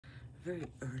very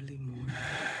early morning,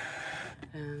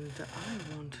 and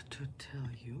I want to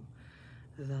tell you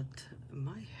that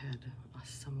my head, as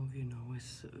some of you know,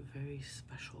 is very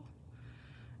special,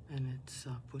 and it's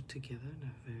put together in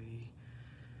a very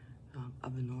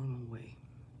abnormal way.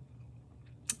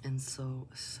 And so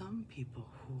some people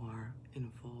who are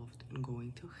involved in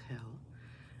going to hell,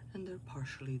 and they're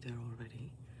partially there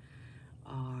already,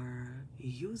 are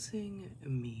using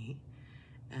me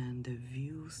and the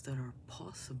views that are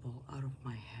possible out of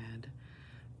my head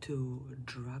to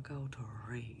drag out a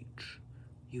rage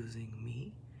using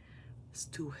me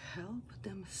to help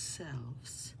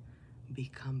themselves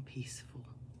become peaceful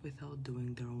without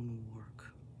doing their own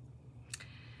work.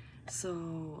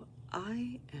 So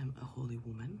I am a holy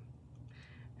woman,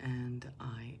 and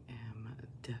I am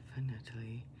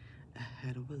definitely a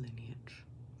head of a lineage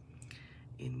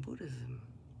in Buddhism,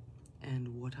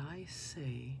 and what I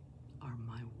say are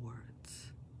my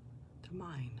words. They're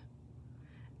mine.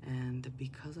 And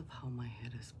because of how my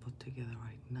head is put together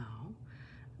right now,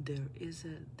 there is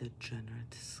a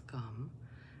degenerate scum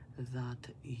that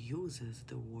uses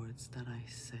the words that I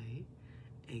say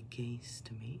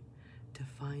against me to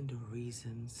find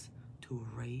reasons to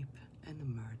rape and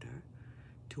murder,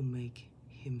 to make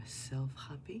himself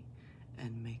happy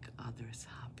and make others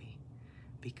happy,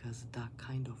 because that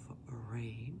kind of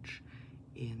rage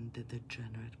in the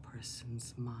degenerate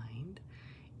person's mind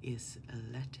is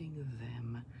letting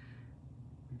them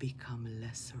become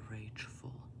less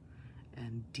rageful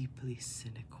and deeply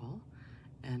cynical,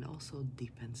 and also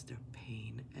deepens their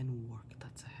pain and work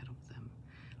that's ahead of them.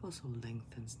 It also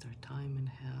lengthens their time in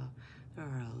hell. There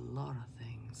are a lot of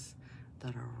things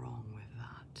that are wrong with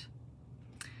that.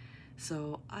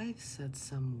 So I've said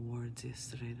some words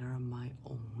yesterday that are my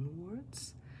own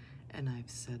words, and I've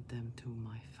said them to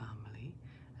my family,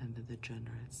 and the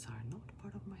degenerates are not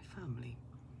part of my family.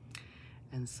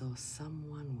 And so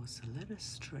someone was led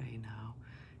astray now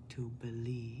to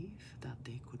believe that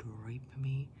they could rape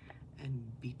me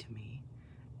and beat me,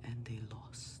 and they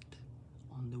lost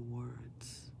on the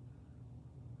words.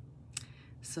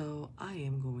 So I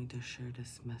am going to share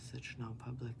this message now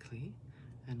publicly,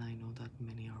 and I know that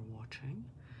many are watching,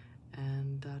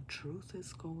 and that truth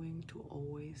is going to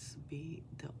always be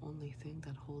the only thing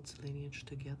that holds lineage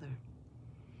together,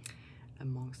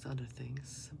 amongst other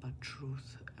things. But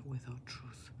truth, without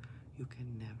truth, you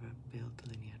can never build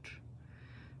lineage.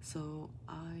 So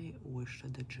I wish the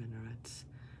degenerates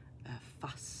a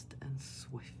fast and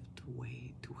swift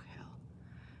way to hell,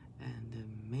 and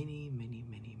many, many,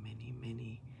 many, many,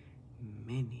 many,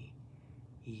 many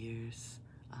years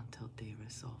until they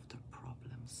resolve their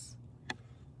problems.